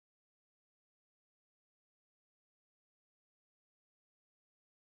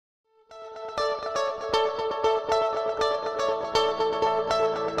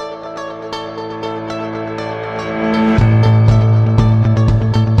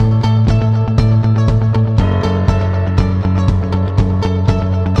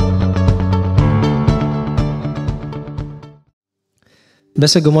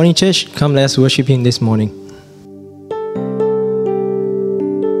Blessed good morning, church. Come, let us worship Him this morning.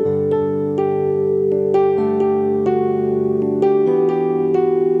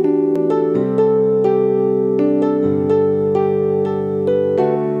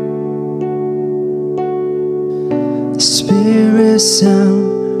 Spirit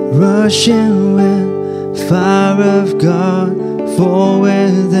sound, rushing wind, fire of God, fall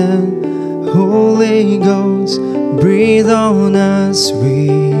within. Holy Ghost, breathe on us, we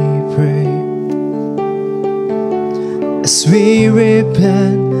pray. As we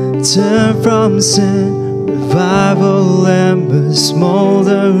repent, turn from sin, revival embers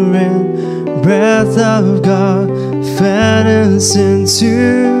smoldering, breath of God, fan us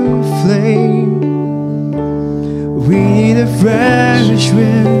into flame. We need a fresh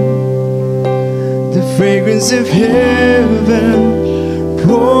wind, the fragrance of heaven.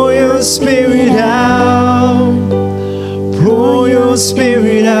 Pour your Spirit out, pour your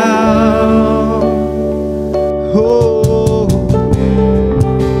Spirit out. Oh.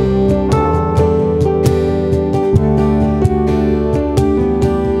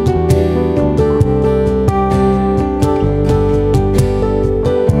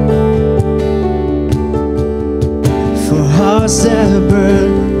 For hearts that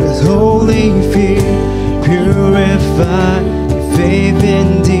burn with holy fear, purified faith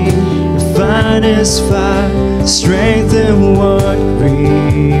indeed, refine as fire, strengthen what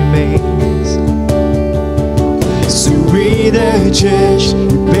remains. So we the church,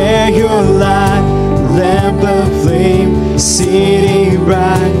 bear your light, lamp of flame, city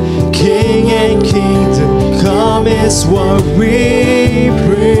bright, King and kingdom, come is what we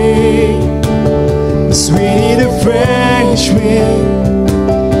pray. So we need a fresh wind,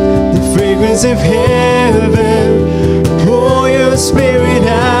 the fragrance of heaven. Pour your Spirit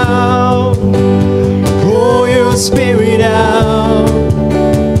out, pour your Spirit out.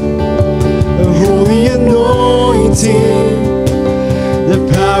 A holy anointing, the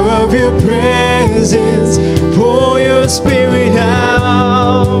power of your presence. Pour your Spirit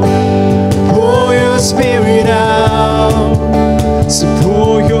out, pour your Spirit out. So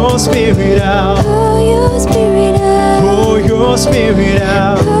pour your Spirit out, pour your Spirit out, pour your Spirit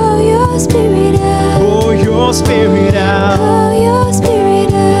out, pour your Spirit out, pour your Spirit out, pour your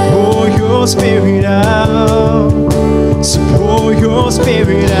Spirit out, pour your Spirit out. So pour your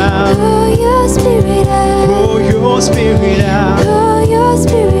Spirit out, pour your Spirit out, pour your Spirit out, pour your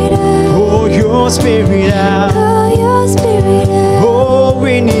Spirit out, pour your Spirit out, pour your Spirit out. Oh,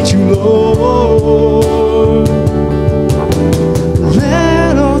 we need you, Lord.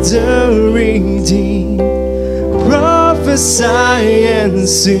 Let all the redeemed prophesy and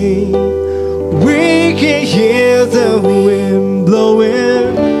sing. We can hear the wind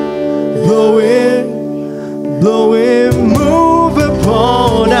blowing, blowing, blowing. Move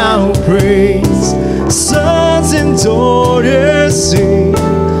upon our praise. Sons and daughters sing.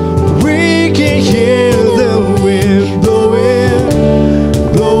 We can hear the wind blowing,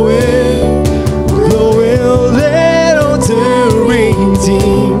 blowing, blowing. Let all the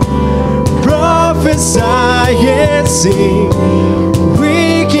redeemed prophesy and sing.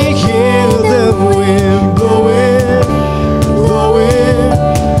 We can hear the wind blowing, blowing,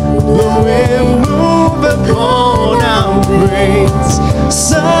 blowing. Move upon our praise.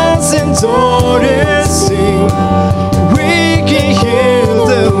 Sons and daughters sing. We can hear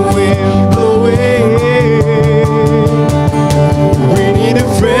the wind blowing. We need a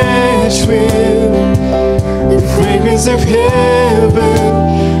fresh wind, the fragrance of heaven.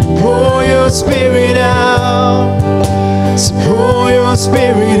 Pour your Spirit out, so pour your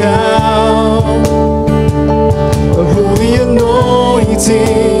Spirit out. A holy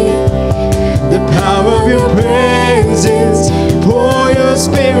anointing, the power of your presence. Pour your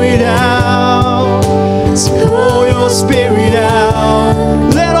Spirit out, so pour your Spirit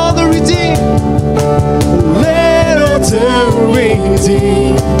out. Let all the redeemed, let all the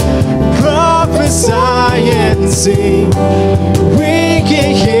redeemed prophesy and sing. We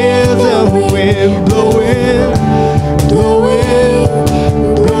can hear the wind blowing, blowing,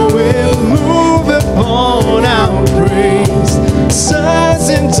 blowing. Move upon our praise. Sons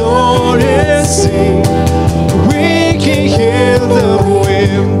and daughters sing. We can hear the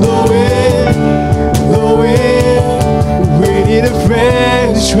wind blowing, blowing. We need a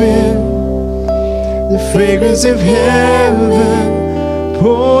fresh wind, the fragrance of heaven.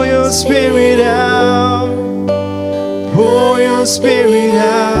 Pour your Spirit out, pour your Spirit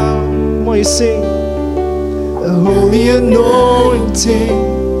out. What you sing? A holy anointing,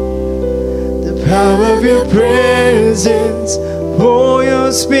 the power of your presence. Pour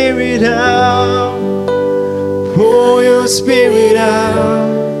your Spirit out, pour pour your Spirit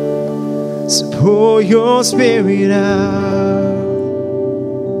out. So pour your Spirit out.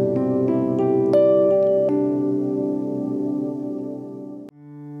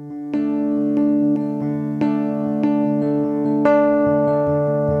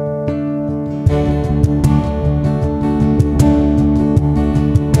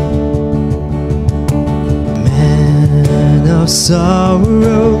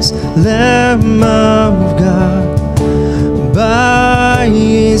 Sorrows, Lamb of God, by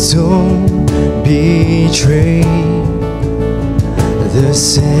His own betrayed. The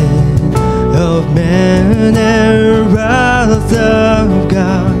sin of man and wrath of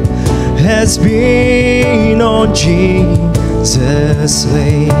God has been on Jesus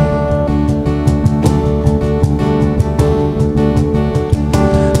slain.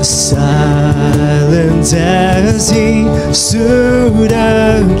 Silent as He stood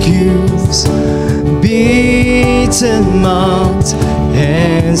accused, beaten, mocked,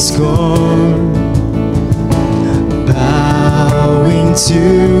 and scorned, bowing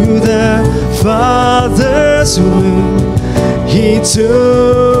to the Father's womb, He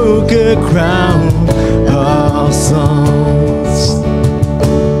took a crown of thorns.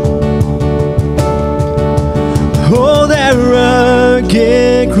 Oh, that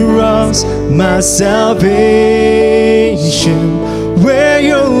rugged cross, my salvation, where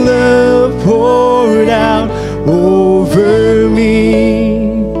your love poured out over me.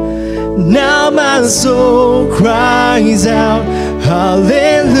 Now my soul cries out,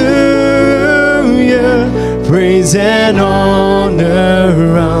 hallelujah, praise and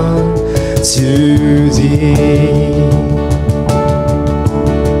honor unto thee.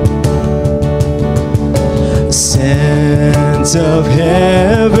 Sent of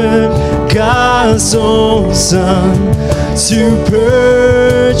heaven, God's own Son, to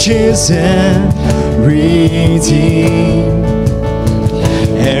purchase and redeem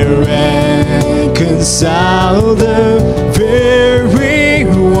and reconcile the very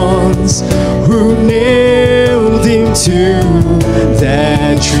ones who nailed Him to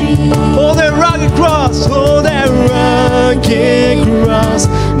that tree. Oh, that rugged cross, oh, that rugged cross,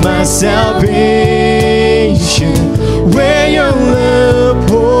 my salvation, where your love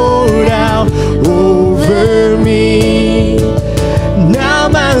poured out over me. Now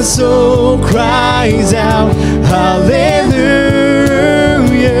my soul cries out, hallelujah,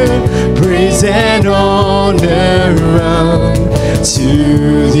 praise and honor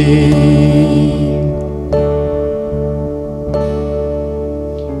unto thee.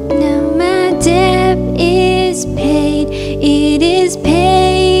 Now my debt is paid, it is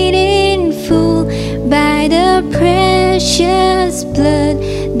paid in full by the precious blood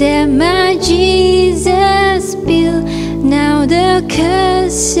that my Jesus spilled. Now the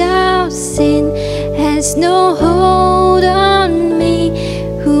curse of sin has no hold on me.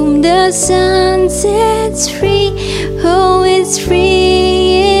 Whom the Son sets free, oh, it's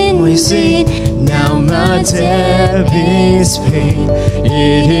free indeed. Now my debt is paid,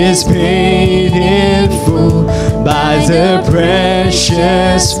 it is paid in full by the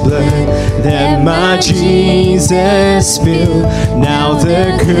precious blood that my Jesus spilled. Now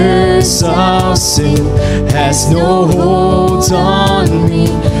the curse of sin has no hold on me.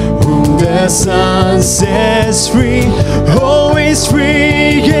 Whom the Son sets free, oh, is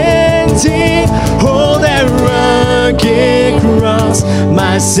free indeed. Oh, that rugged cross,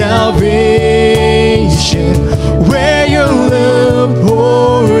 my salvation, where your love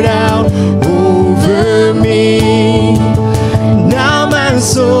poured out over me. Now my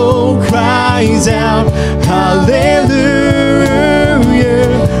soul cries out, hallelujah,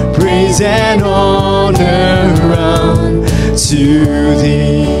 praise and honor unto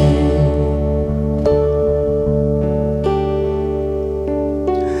thee.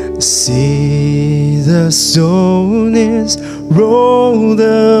 See, the stone is rolled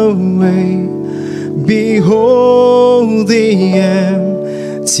away. Behold the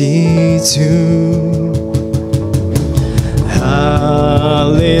empty tomb.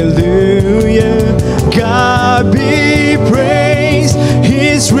 Hallelujah, God be praised.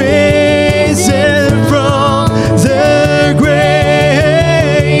 He's risen from the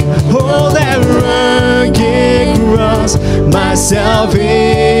grave. Oh, that rugged cross, my salvation,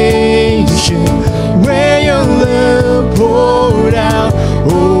 where your love poured out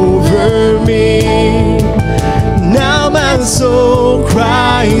over me. Now my soul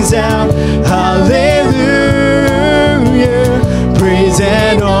cries out, hallelujah, praise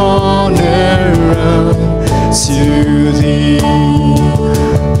and honor unto thee.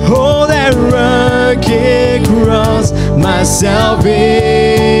 Oh, that rugged cross, my salvation,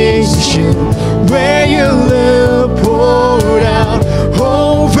 where your love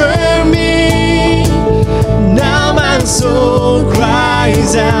soul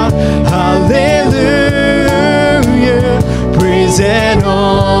cries out, hallelujah. Praise and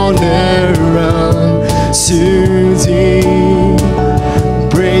honor unto thee.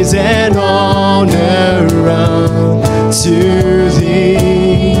 Praise and honor unto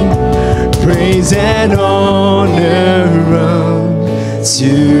thee. Praise and honor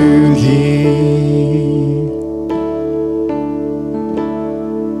unto thee.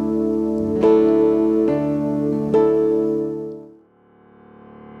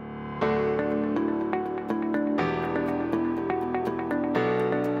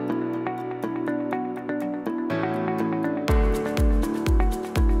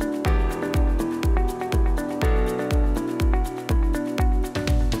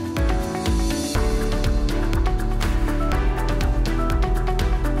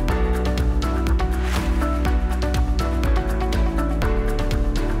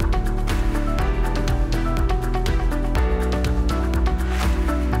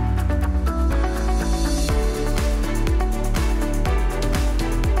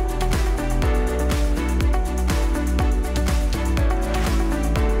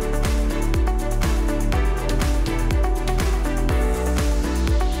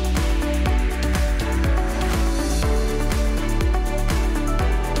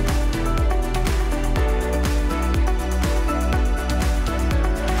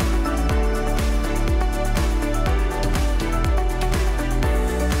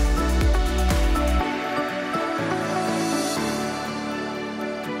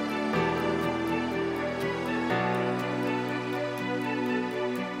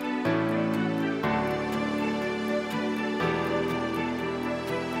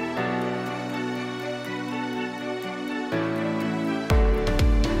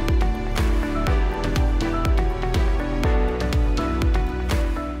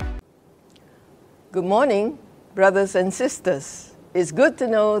 Good morning, brothers and sisters. It's good to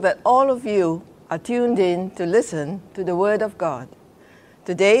know that all of you are tuned in to listen to the Word of God.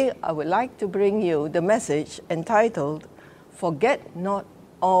 Today, I would like to bring you the message entitled, Forget Not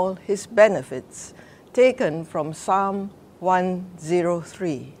All His Benefits, taken from Psalm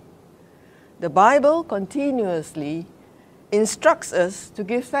 103. The Bible continuously instructs us to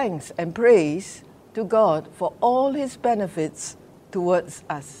give thanks and praise to God for all His benefits towards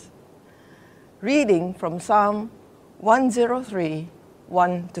us. Reading from Psalm 103,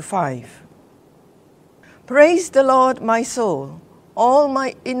 1-5. Praise the Lord, my soul, all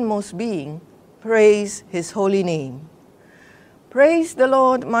my inmost being, praise His holy name. Praise the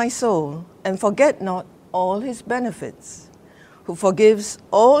Lord, my soul, and forget not all His benefits, who forgives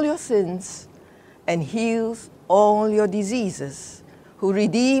all your sins and heals all your diseases, who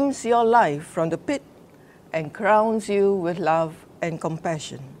redeems your life from the pit and crowns you with love and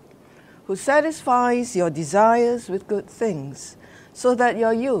compassion, who satisfies your desires with good things, so that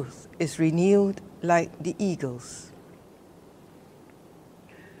your youth is renewed like the eagles.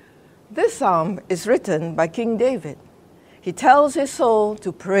 This psalm is written by King David. He tells his soul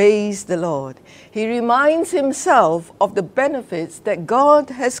to praise the Lord. He reminds himself of the benefits that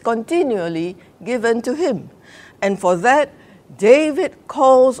God has continually given to him. And for that, David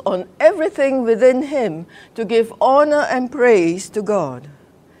calls on everything within him to give honor and praise to God.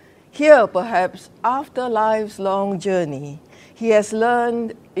 Here, perhaps, after life's long journey, he has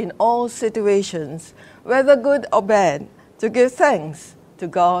learned in all situations, whether good or bad, to give thanks to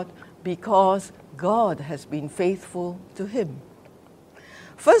God because God has been faithful to him.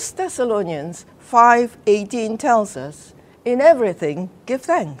 1 Thessalonians 5:18 tells us, in everything give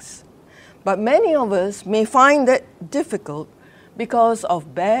thanks. But many of us may find that difficult because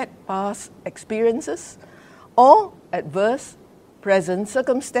of bad past experiences or adverse present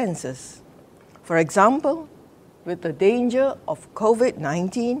circumstances. For example, with the danger of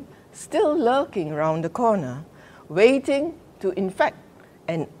COVID-19 still lurking around the corner, waiting to infect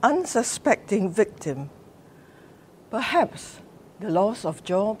an unsuspecting victim. Perhaps the loss of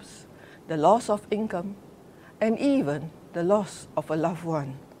jobs, the loss of income, and even the loss of a loved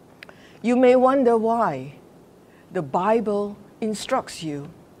one. You may wonder why the Bible instructs you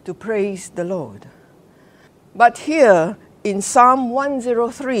to praise the Lord. But here in Psalm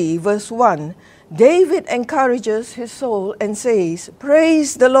 103, verse 1, David encourages his soul and says,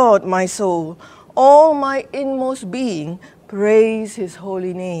 Praise the Lord, my soul, all my inmost being, praise His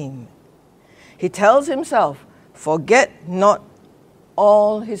holy name. He tells himself, forget not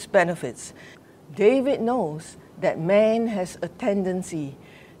all His benefits. David knows that man has a tendency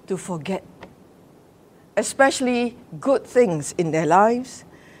to forget, especially good things in their lives.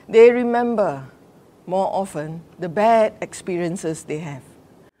 They remember more often the bad experiences they have.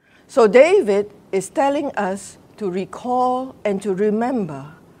 So David is telling us to recall and to remember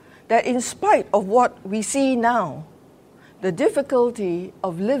that in spite of what we see now, the difficulty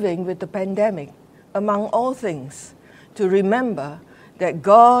of living with the pandemic, among all things, to remember that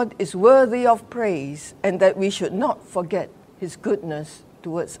God is worthy of praise and that we should not forget His goodness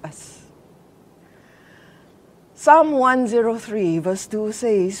towards us. Psalm 103 verse 2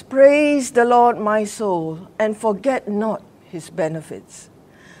 says, "Praise the Lord, my soul, and forget not His benefits."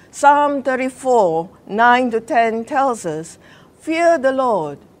 Psalm 34, 9-10 tells us, "Fear the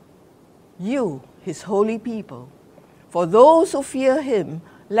Lord, you, His holy people, for those who fear Him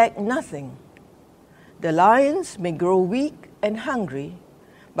lack nothing. The lions may grow weak and hungry,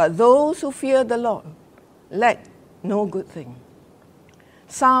 but those who fear the Lord lack no good thing."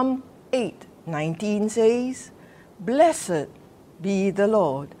 Psalm 8:19 says, "Blessed be the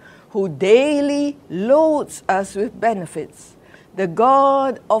Lord, who daily loads us with benefits, the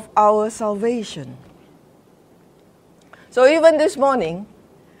God of our salvation." So even this morning,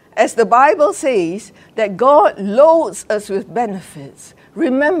 as the Bible says that God loads us with benefits,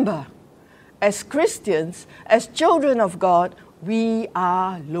 remember, as Christians, as children of God, we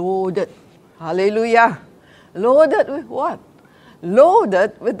are loaded. Hallelujah. Loaded with what?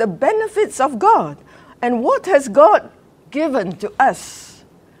 Loaded with the benefits of God. And what has God given to us?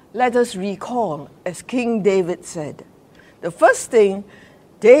 Let us recall, as King David said. The first thing,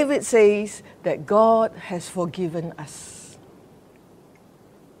 David says that God has forgiven us.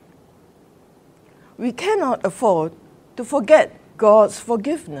 We cannot afford to forget God's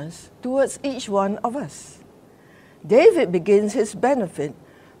forgiveness towards each one of us. David begins his benefit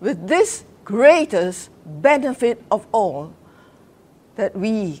with this greatest benefit of all that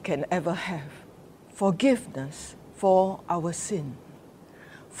we can ever have: forgiveness for our sin.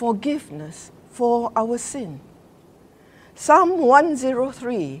 Forgiveness for our sin. Psalm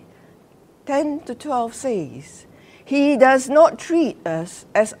 103, 10-12 says, "He does not treat us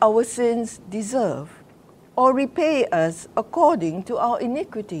as our sins deserve, or repay us according to our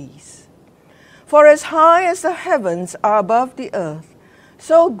iniquities. For as high as the heavens are above the earth,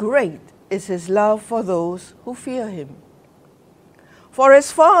 so great is His love for those who fear Him. For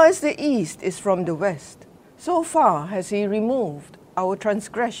as far as the east is from the west, so far has He removed our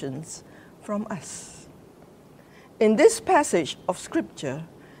transgressions from us." In this passage of Scripture,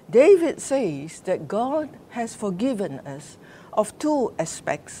 David says that God has forgiven us of two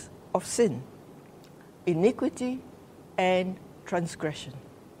aspects of sin: iniquity and transgression.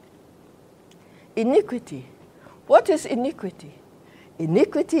 Iniquity. What is iniquity?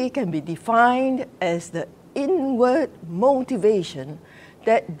 Iniquity can be defined as the inward motivation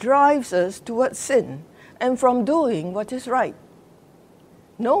that drives us towards sin and from doing what is right.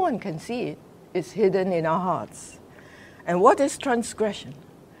 No one can see it. It's hidden in our hearts. And what is transgression?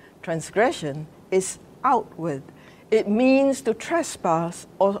 Transgression is outward. It means to trespass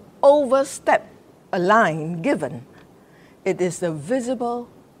or overstep a line given. It is the visible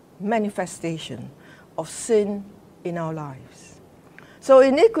manifestation of sin in our lives. So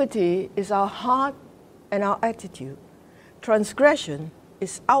iniquity is our heart and our attitude. Transgression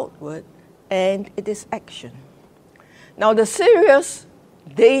is outward and it is action. Now the serious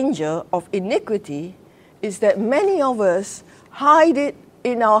danger of iniquity is that many of us hide it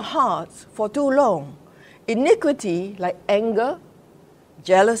in our hearts for too long. Iniquity like anger,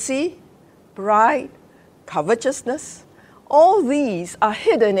 jealousy, pride, covetousness, all these are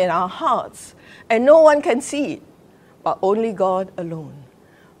hidden in our hearts and no one can see it, but only God alone.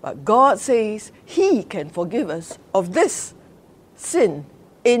 But God says He can forgive us of this sin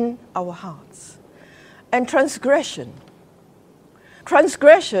in our hearts. And transgression.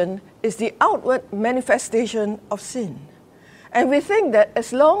 Transgression is the outward manifestation of sin. And we think that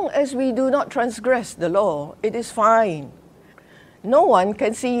as long as we do not transgress the law, it is fine. No one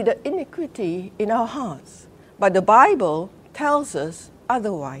can see the iniquity in our hearts. But the Bible tells us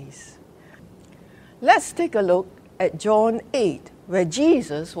otherwise. Let's take a look at John 8, where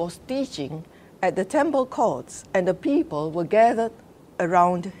Jesus was teaching at the temple courts and the people were gathered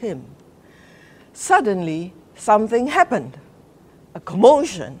around Him. Suddenly, something happened, a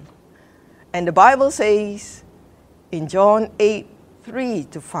commotion. And the Bible says in John 8,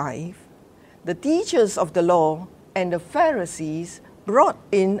 3-5, the teachers of the law and the Pharisees brought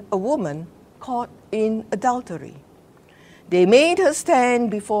in a woman caught in adultery. They made her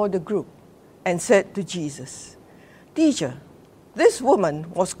stand before the group and said to Jesus, "Teacher, this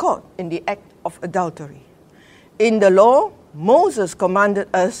woman was caught in the act of adultery. In the law, Moses commanded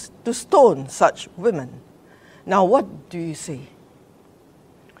us to stone such women. Now what do you say?"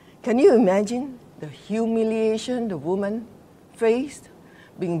 Can you imagine the humiliation the woman faced,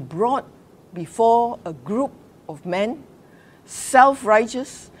 being brought before a group of men,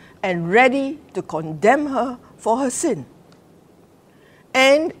 self-righteous, and ready to condemn her for her sin.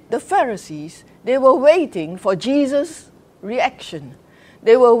 And the Pharisees, they were waiting for Jesus' reaction.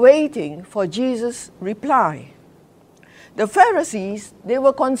 They were waiting for Jesus' reply. The Pharisees, they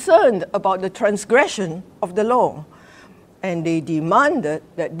were concerned about the transgression of the law, and they demanded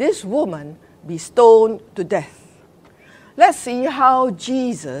that this woman be stoned to death. Let's see how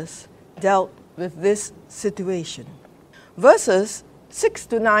Jesus dealt with this situation. Verses 6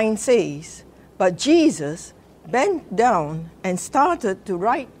 to 9 says, "But Jesus bent down and started to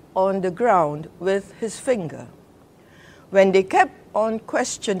write on the ground with his finger. When they kept on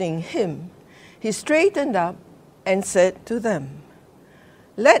questioning him, he straightened up and said to them,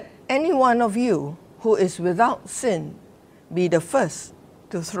 'Let any one of you who is without sin be the first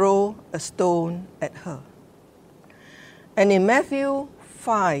to throw a stone at her.'" And in Matthew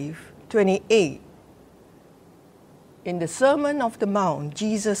 5:28, in the Sermon of the Mount,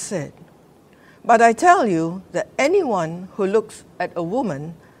 Jesus said, "But I tell you that anyone who looks at a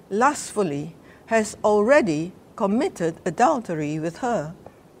woman lustfully has already committed adultery with her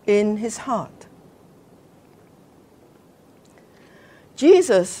in his heart."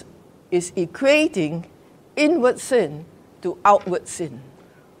 Jesus is equating inward sin to outward sin,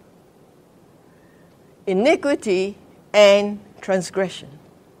 iniquity and transgression.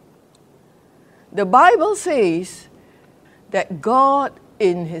 The Bible says that God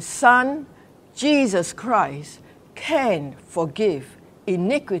in his Son, Jesus Christ, can forgive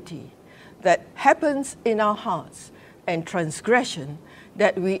iniquity that happens in our hearts and transgression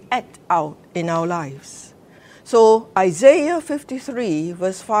that we act out in our lives. So Isaiah 53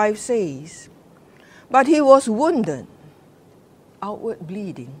 verse 5 says, "But he was wounded," outward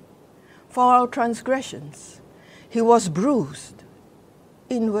bleeding, "for our transgressions. He was bruised,"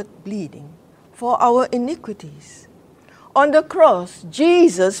 inward bleeding, "for our iniquities." On the cross,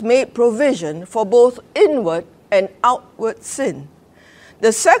 Jesus made provision for both inward and outward sin.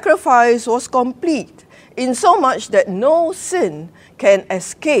 The sacrifice was complete in so much that no sin can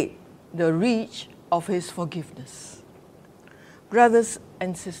escape the reach of his forgiveness. Brothers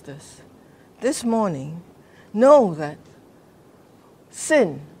and sisters, this morning, know that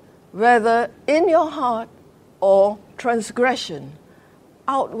sin, whether in your heart or transgression,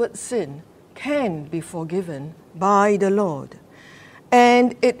 outward sin, can be forgiven by the Lord.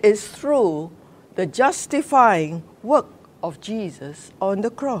 And it is through the justifying work of Jesus on the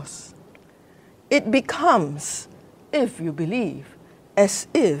cross. It becomes, if you believe, as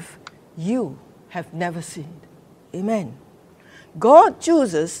if you have never sinned. Amen. God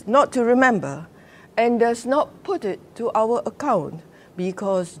chooses not to remember and does not put it to our account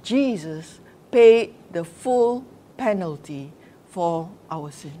because Jesus paid the full penalty for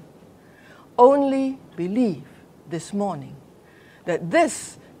our sin. Only believe this morning that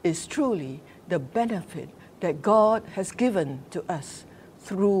this is truly the benefit that God has given to us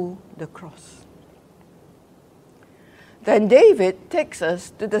through the cross. Then David takes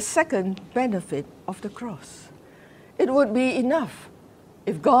us to the second benefit of the cross. It would be enough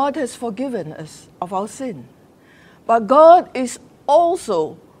if God has forgiven us of our sin. But God is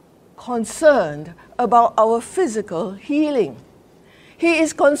also concerned about our physical healing. He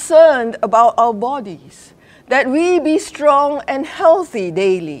is concerned about our bodies, that we be strong and healthy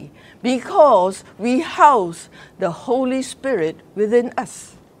daily, because we house the Holy Spirit within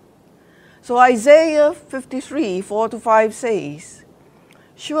us. So Isaiah 53, 4-5 says,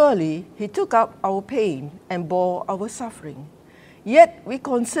 "Surely he took up our pain and bore our suffering. Yet we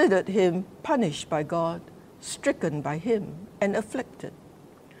considered him punished by God, stricken by him, and afflicted.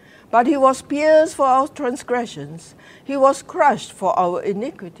 But he was pierced for our transgressions, he was crushed for our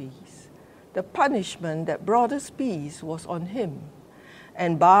iniquities. The punishment that brought us peace was on him,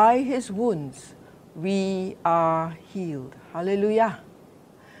 and by his wounds we are healed." Hallelujah.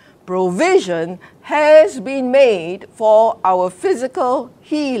 Provision has been made for our physical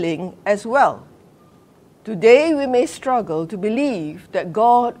healing as well. Today we may struggle to believe that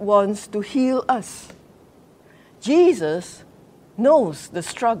God wants to heal us. Jesus knows the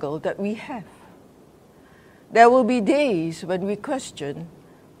struggle that we have. There will be days when we question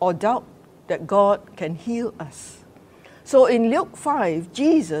or doubt that God can heal us. So in Luke 5,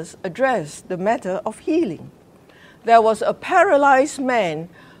 Jesus addressed the matter of healing. There was a paralyzed man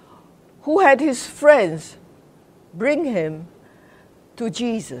who had his friends bring him to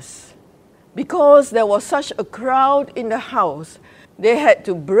Jesus. Because there was such a crowd in the house, they had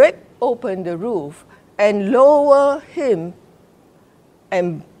to break open the roof and lower him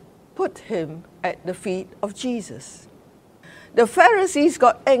and put him at the feet of Jesus. The Pharisees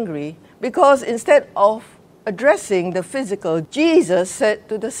got angry because instead of addressing the physical, Jesus said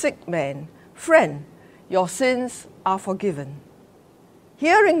to the sick man, "Friend, your sins are forgiven."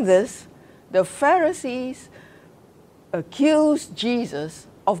 Hearing this, the Pharisees accused Jesus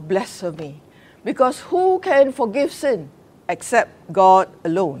of blasphemy, because who can forgive sin except God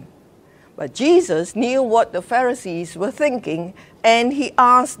alone? But Jesus knew what the Pharisees were thinking, and he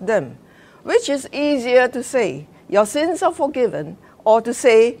asked them, which is easier to say, "Your sins are forgiven," or to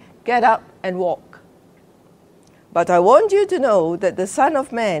say, "Get up and walk"? But I want you to know that the Son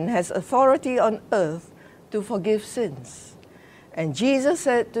of Man has authority on earth to forgive sins. And Jesus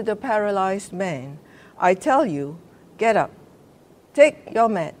said to the paralyzed man, "I tell you, get up, take your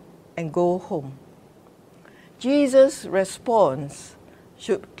mat, and go home." Jesus' response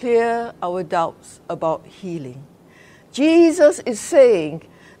should clear our doubts about healing. Jesus is saying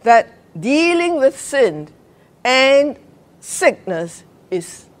that dealing with sin and sickness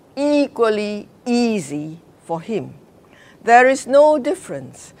is equally easy for him. There is no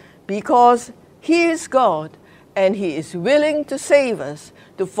difference, because he is God and he is willing to save us,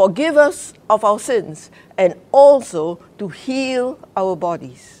 to forgive us of our sins, and also to heal our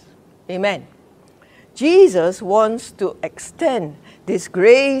bodies. Amen. Jesus wants to extend this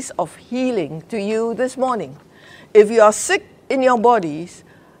grace of healing to you this morning. If you are sick in your bodies,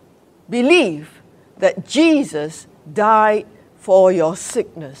 believe that Jesus died for your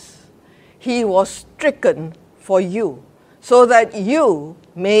sickness. He was stricken for you, so that you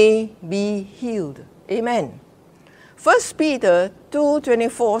may be healed. Amen. 1 Peter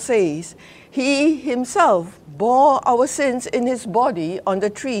 2:24 says, "He himself bore our sins in his body on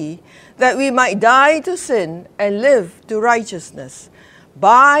the tree, that we might die to sin and live to righteousness.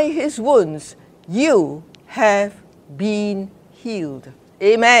 By his wounds you have been healed."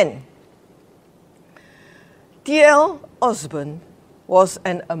 Amen. T.L. Osborne was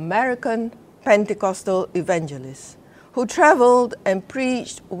an American Pentecostal evangelist who traveled and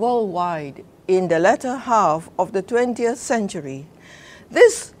preached worldwide in the latter half of the 20th century.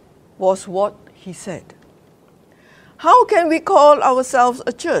 This was what he said: "How can we call ourselves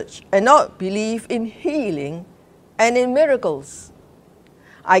a church and not believe in healing and in miracles?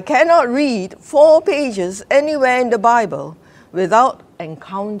 I cannot read 4 pages anywhere in the Bible without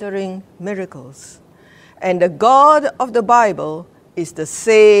encountering miracles. And the God of the Bible is the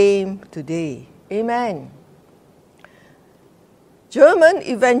same today." Amen. German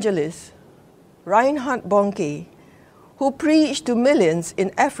evangelist Reinhard Bonnke, who preached to millions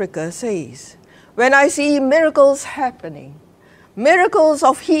in Africa, says, "When I see miracles happening, miracles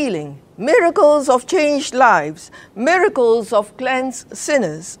of healing, miracles of changed lives, miracles of cleansed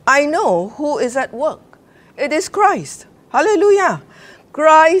sinners, I know who is at work. It is Christ." Hallelujah!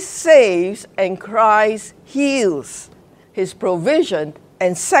 Christ saves and Christ heals. His provision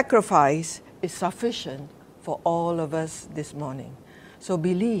and sacrifice is sufficient for all of us this morning. So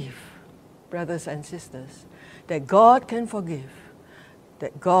believe, brothers and sisters, that God can forgive,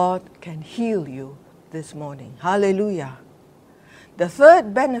 that God can heal you this morning. Hallelujah. The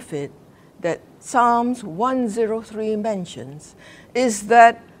third benefit that Psalms 103 mentions is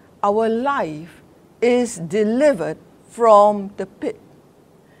that our life is delivered from the pit.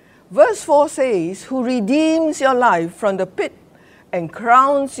 Verse 4 says, "Who redeems your life from the pit and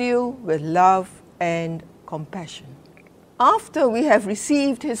crowns you with love and compassion." After we have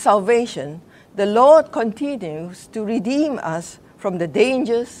received his salvation, the Lord continues to redeem us from the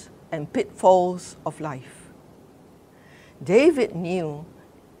dangers and pitfalls of life. David knew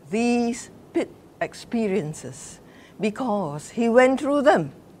these pit experiences because he went through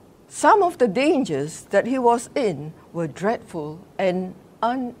them. Some of the dangers that he was in were dreadful and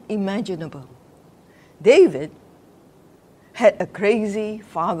unimaginable. David had a crazy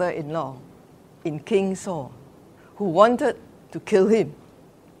father-in-law in King Saul who wanted to kill him.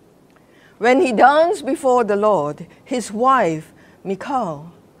 When he danced before the Lord, his wife,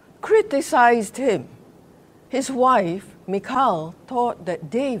 Michal, criticized him. His wife, Michal, thought that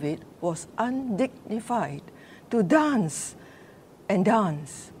David was undignified to dance and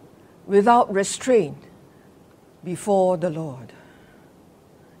dance without restraint before the Lord.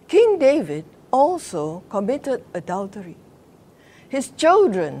 King David also committed adultery. His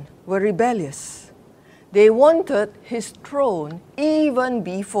children were rebellious. They wanted his throne even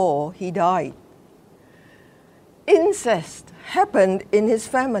before he died. Incest happened in his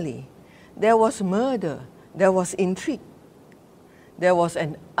family. There was murder. There was intrigue. There was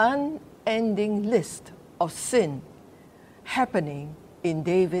an unending list of sin happening in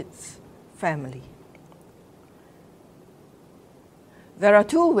David's family. There are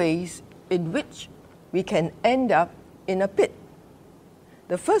 2 ways in which we can end up in a pit.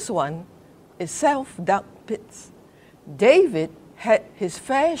 The first one is self-doubt. pits. David had his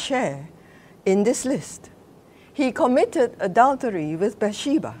fair share in this list. He committed adultery with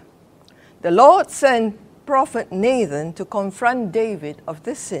Bathsheba. The Lord sent prophet Nathan to confront David of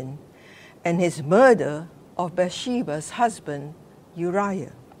this sin and his murder of Bathsheba's husband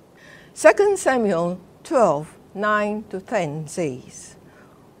Uriah. 2 Samuel 12:9-10 says,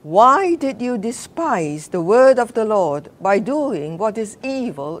 "Why did you despise the word of the Lord by doing what is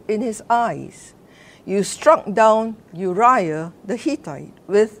evil in his eyes? You struck down Uriah the Hittite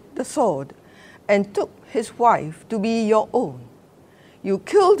with the sword and took his wife to be your own. You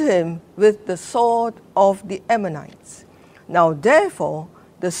killed him with the sword of the Ammonites. Now therefore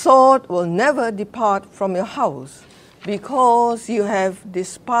the sword will never depart from your house, because you have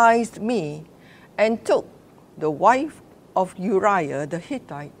despised me and took the wife of Uriah the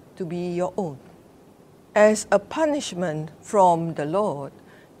Hittite to be your own." As a punishment from the Lord,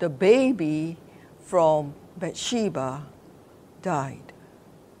 the baby from Bathsheba died.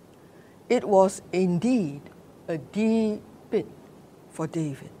 It was indeed a deep pit for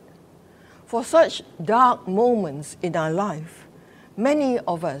David. For such dark moments in our life, many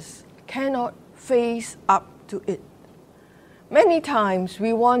of us cannot face up to it. Many times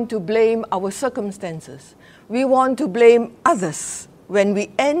we want to blame our circumstances. We want to blame others when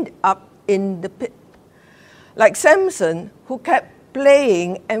we end up in the pit. Like Samson, who kept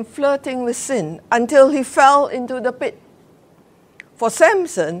playing and flirting with sin until he fell into the pit. For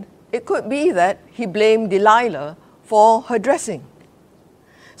Samson, it could be that he blamed Delilah for her dressing.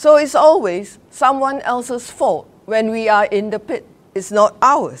 So it's always someone else's fault when we are in the pit. It's not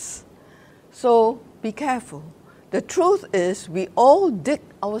ours. So be careful. The truth is, we all dig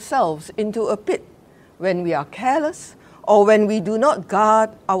ourselves into a pit when we are careless or when we do not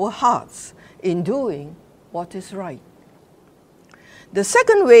guard our hearts in doing what is right. The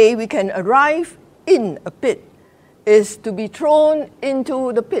second way we can arrive in a pit is to be thrown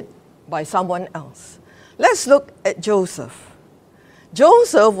into the pit by someone else. Let's look at Joseph.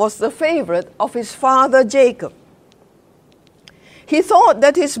 Joseph was the favorite of his father Jacob. He thought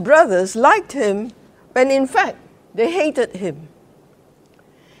that his brothers liked him when in fact they hated him.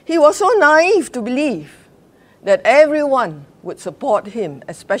 He was so naive to believe that everyone would support him,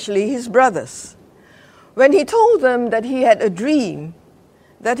 especially his brothers. When he told them that he had a dream,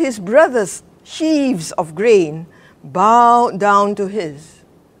 that his brothers' sheaves of grain bowed down to his,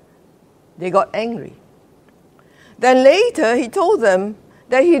 they got angry. Then later he told them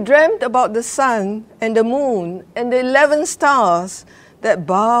that he dreamt about the sun and the moon and the 11 stars that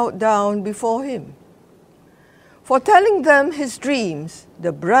bowed down before him. For telling them his dreams,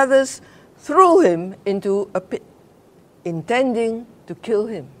 the brothers threw him into a pit, intending to kill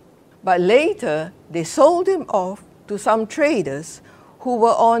him. But later they sold him off to some traders who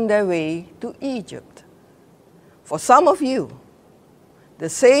were on their way to Egypt. For some of you, the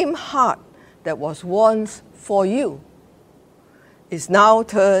same heart that was once for you is now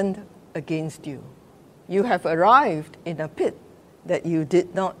turned against you. You have arrived in a pit that you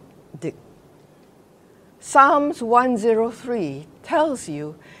did not dig. Psalms 103 tells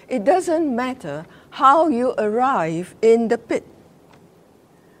you it doesn't matter how you arrive in the pit.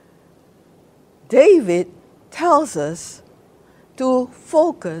 David tells us to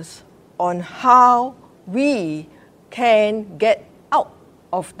focus on how we can get out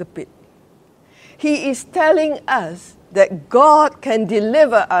of the pit. He is telling us that God can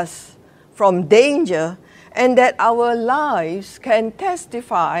deliver us from danger and that our lives can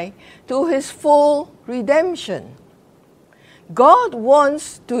testify to His full redemption. God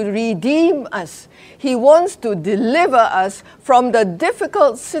wants to redeem us. He wants to deliver us from the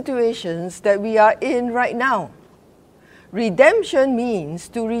difficult situations that we are in right now. Redemption means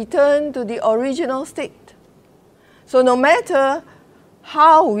to return to the original state. So no matter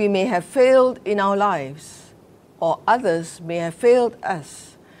how we may have failed in our lives, or others may have failed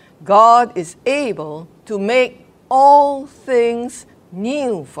us, God is able to make all things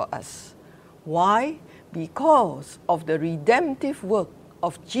new for us. Why? Because of the redemptive work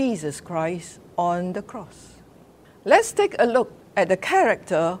of Jesus Christ on the cross. Let's take a look at the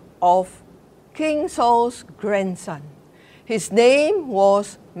character of King Saul's grandson. His name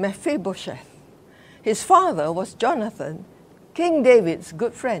was Mephibosheth. His father was Jonathan, King David's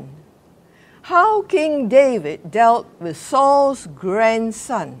good friend. How King David dealt with Saul's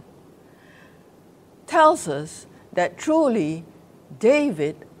grandson tells us that truly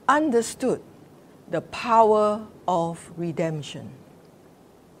David understood the power of redemption.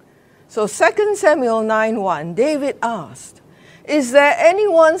 So 2 Samuel 9:1, David asked, "Is there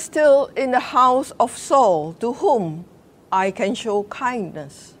anyone still in the house of Saul to whom I can show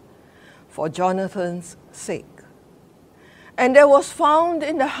kindness?" for Jonathan's sake. And there was found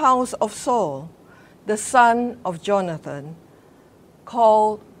in the house of Saul, the son of Jonathan,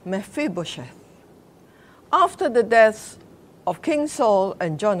 called Mephibosheth. After the deaths of King Saul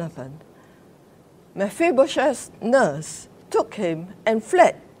and Jonathan, Mephibosheth's nurse took him and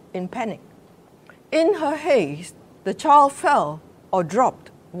fled in panic. In her haste, the child fell or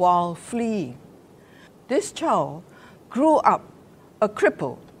dropped while fleeing. This child grew up a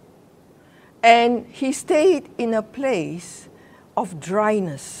cripple, and he stayed in a place of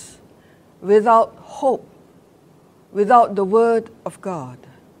dryness, without hope, without the word of God.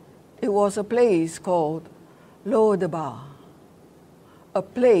 It was a place called Lodebar, a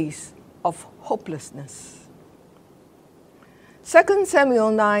place of hopelessness. 2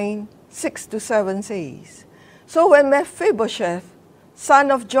 Samuel 9, 6-7 says, So when Mephibosheth,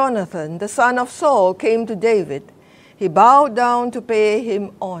 son of Jonathan, the son of Saul, came to David, he bowed down to pay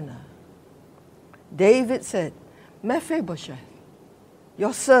him honor. David said, Mephibosheth,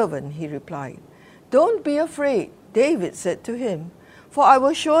 your servant, he replied. Don't be afraid, David said to him, for I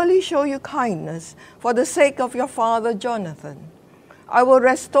will surely show you kindness for the sake of your father Jonathan. I will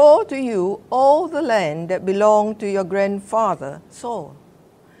restore to you all the land that belonged to your grandfather Saul,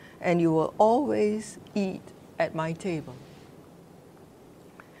 and you will always eat at my table.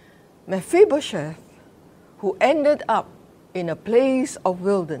 Mephibosheth, who ended up in a place of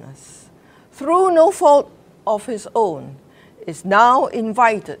wilderness, through no fault of his own, is now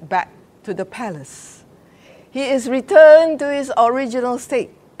invited back to the palace. He is returned to his original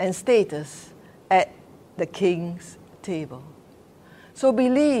state and status at the king's table. So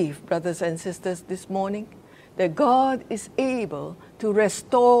believe, brothers and sisters, this morning, that God is able to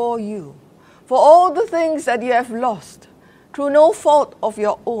restore you for all the things that you have lost through no fault of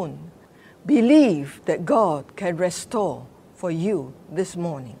your own. Believe that God can restore for you this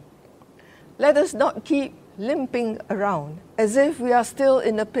morning. Let us not keep limping around as if we are still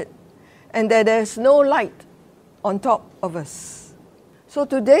in the pit and that there is no light on top of us. So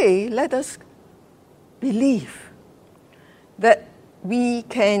today, let us believe that we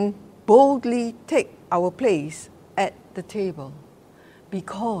can boldly take our place at the table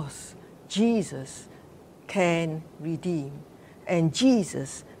because Jesus can redeem, and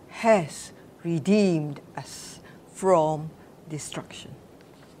Jesus has redeemed us from destruction.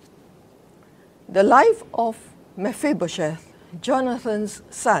 The life of Mephibosheth, Jonathan's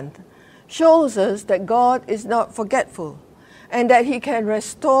son, shows us that God is not forgetful and that he can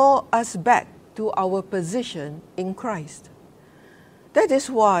restore us back to our position in Christ. That is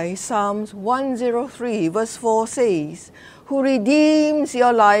why Psalms 103 verse 4 says, Who redeems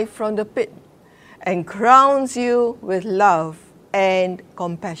your life from the pit and crowns you with love and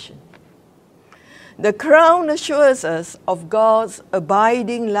compassion. The crown assures us of God's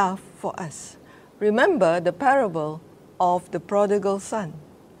abiding love for us. Remember the parable of the prodigal son.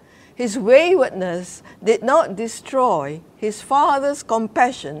 His waywardness did not destroy his father's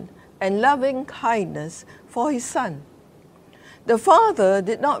compassion and loving kindness for his son. The father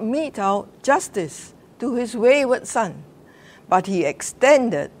did not mete out justice to his wayward son, but he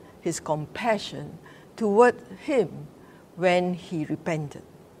extended his compassion toward him when he repented.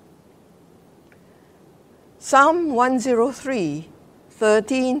 Psalm 103,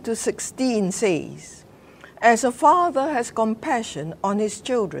 13-16 says, As a father has compassion on his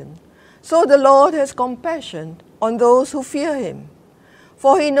children, so the Lord has compassion on those who fear him.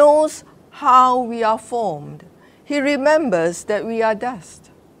 For he knows how we are formed. He remembers that we are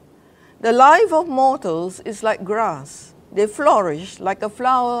dust. The life of mortals is like grass. They flourish like a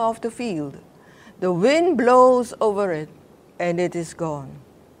flower of the field. The wind blows over it, and it is gone.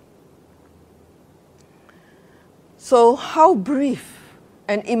 So how brief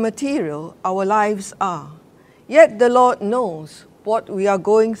and immaterial our lives are. Yet the Lord knows what we are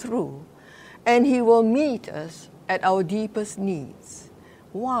going through, and he will meet us at our deepest needs.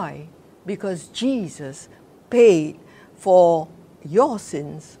 Why? Because Jesus paid for your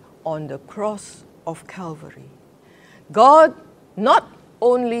sins on the cross of Calvary. God not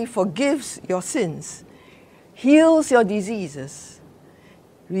only forgives your sins, heals your diseases,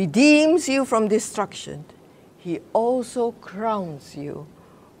 redeems you from destruction, he also crowns you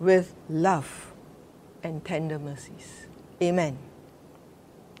with love and tender mercies. Amen.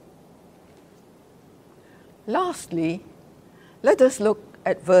 Lastly, let us look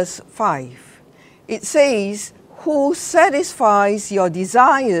at verse 5. It says, Who satisfies your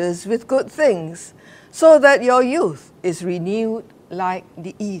desires with good things, so that your youth is renewed like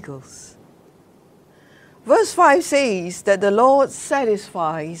the eagles. Verse 5 says that the Lord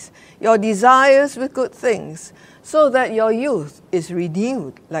satisfies your desires with good things, so that your youth is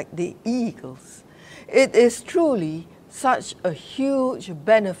renewed like the eagles. It is truly such a huge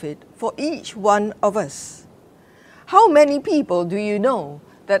benefit for each one of us. How many people do you know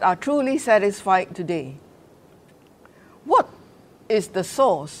that are truly satisfied today? What is the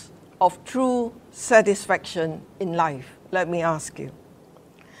source of true satisfaction in life? Let me ask you.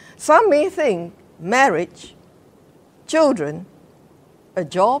 Some may think marriage, children, a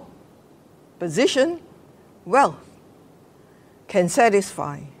job, position, wealth can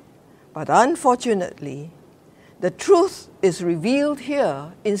satisfy. But unfortunately, the truth is revealed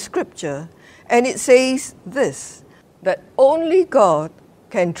here in Scripture, and it says this, that only God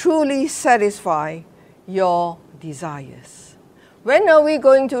can truly satisfy your desires. When are we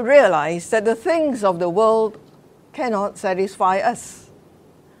going to realize that the things of the world cannot satisfy us?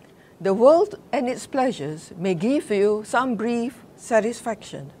 The world and its pleasures may give you some brief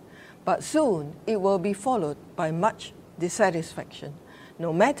satisfaction, but soon it will be followed by much dissatisfaction,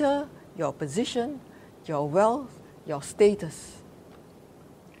 no matter your position, your wealth, your status.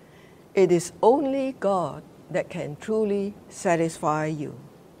 It is only God that can truly satisfy you.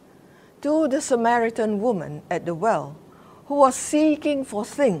 To the Samaritan woman at the well, who was seeking for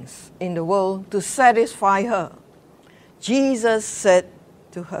things in the world to satisfy her, Jesus said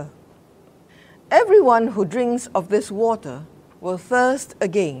to her, "Everyone who drinks of this water will thirst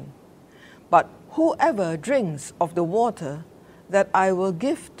again, but whoever drinks of the water that I will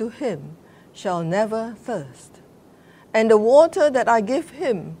give to him shall never thirst. And the water that I give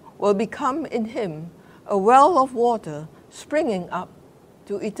him will become in him a well of water springing up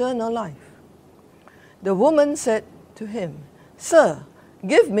to eternal life." The woman said to him, "Sir,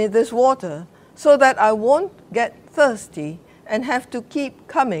 give me this water so that I won't get thirsty and have to keep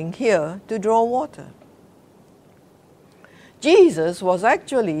coming here to draw water." Jesus was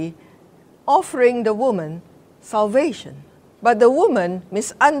actually offering the woman salvation, but the woman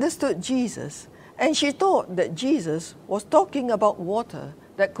misunderstood Jesus, and she thought that Jesus was talking about water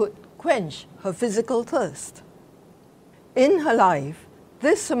that could quench her physical thirst. In her life,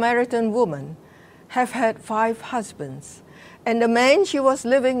 this Samaritan woman have had 5 husbands, and the man she was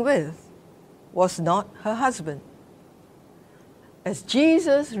living with was not her husband. As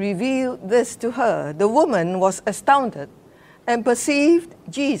Jesus revealed this to her, the woman was astounded and perceived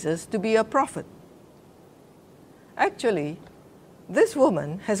Jesus to be a prophet. Actually, this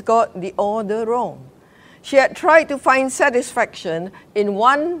woman has got the order wrong. She had tried to find satisfaction in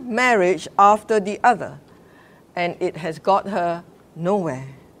one marriage after the other, and it has got her nowhere.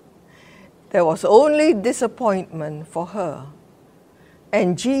 There was only disappointment for her,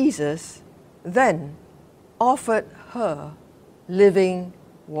 and Jesus then offered her living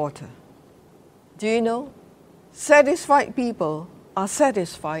water. Do you know? Satisfied people are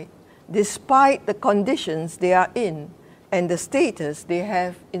satisfied despite the conditions they are in and the status they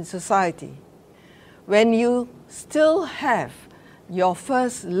have in society. When you still have your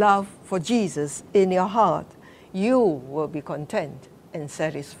first love for Jesus in your heart, you will be content and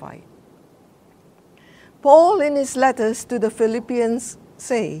satisfied. Paul, in his letters to the Philippians,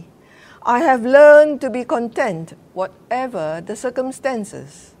 say, "I have learned to be content whatever the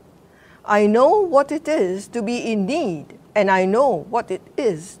circumstances. I know what it is to be in need, and I know what it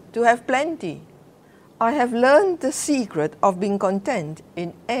is to have plenty. I have learned the secret of being content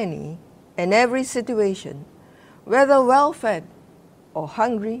in any and every situation, whether well-fed or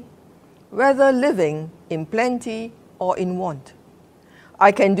hungry, whether living in plenty or in want.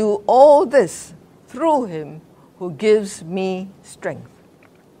 I can do all this through him who gives me strength."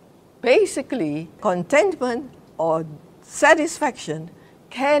 Basically, contentment or satisfaction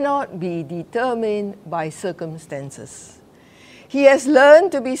cannot be determined by circumstances. He has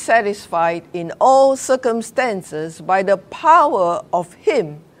learned to be satisfied in all circumstances by the power of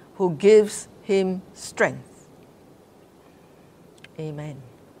him who gives him strength. Amen.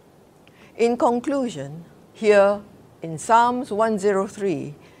 In conclusion, here in Psalms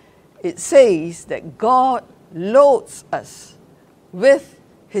 103, it says that God loads us with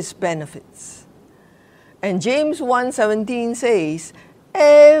his benefits. And James 1:17 says,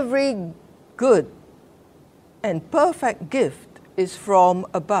 "Every good and perfect gift is from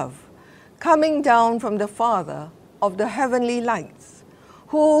above, coming down from the Father of the heavenly lights,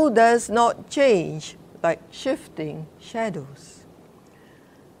 who does not change like shifting shadows."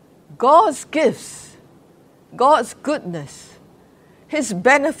 God's gifts, God's goodness, his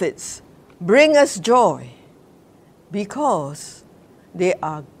benefits bring us joy because they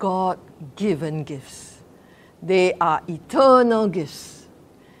are God-given gifts. They are eternal gifts.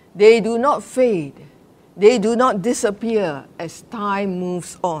 They do not fade. They do not disappear as time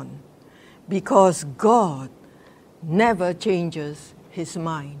moves on, because God never changes his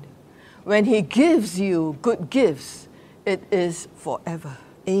mind. When he gives you good gifts, it is forever.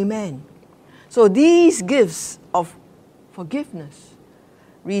 Amen. So these gifts of forgiveness,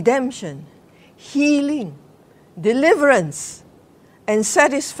 redemption, healing, deliverance, and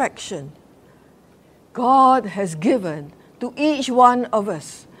satisfaction, God has given to each one of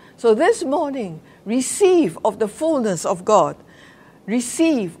us. So this morning, receive of the fullness of God.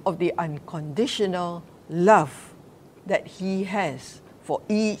 Receive of the unconditional love that he has for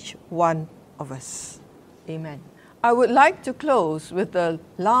each one of us. Amen. I would like to close with the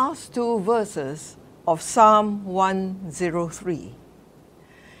last two verses of Psalm 103.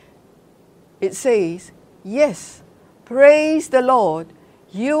 It says, "Yes, praise the Lord,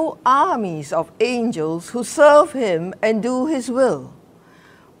 you armies of angels who serve him and do his will.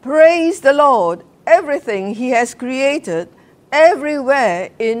 Praise the Lord, everything he has created, everywhere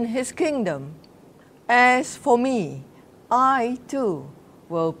in his kingdom. As for me, I too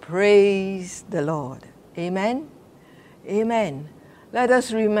will praise the Lord." Amen. Amen. Let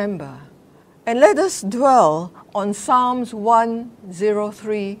us remember and let us dwell on Psalms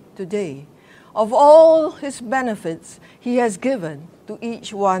 103 today, of all his benefits he has given to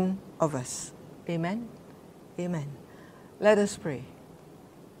each one of us. Amen. Amen. Let us pray.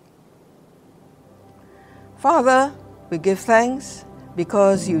 Father, we give thanks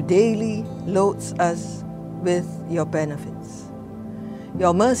because you daily loads us with your benefits.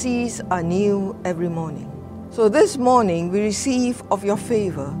 Your mercies are new every morning. So this morning we receive of your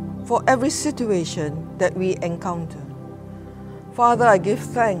favor for every situation that we encounter. Father, I give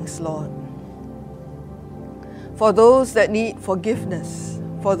thanks, Lord, for those that need forgiveness,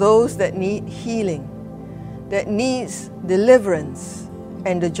 for those that need healing, that needs deliverance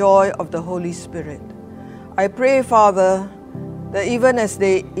and the joy of the Holy Spirit. I pray, Father, that even as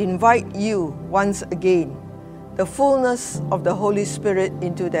they invite you once again, the fullness of the Holy Spirit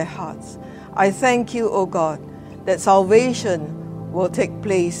into their hearts, I thank you, O God, that salvation will take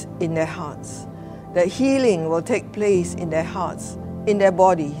place in their hearts, that healing will take place in their hearts, in their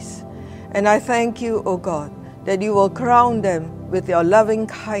bodies. And I thank you, O God, that you will crown them with your loving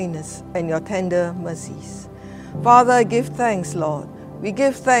kindness and your tender mercies. Father, I give thanks, Lord. We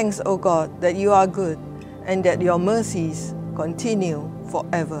give thanks, O God, that you are good and that your mercies continue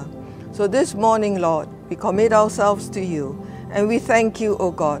forever. So this morning, Lord, we commit ourselves to you and we thank you,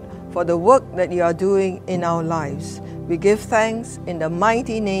 O God, for the work that you are doing in our lives. We give thanks in the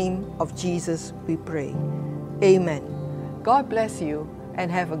mighty name of Jesus, we pray. Amen. God bless you and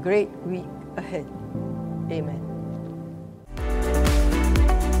have a great week ahead. Amen.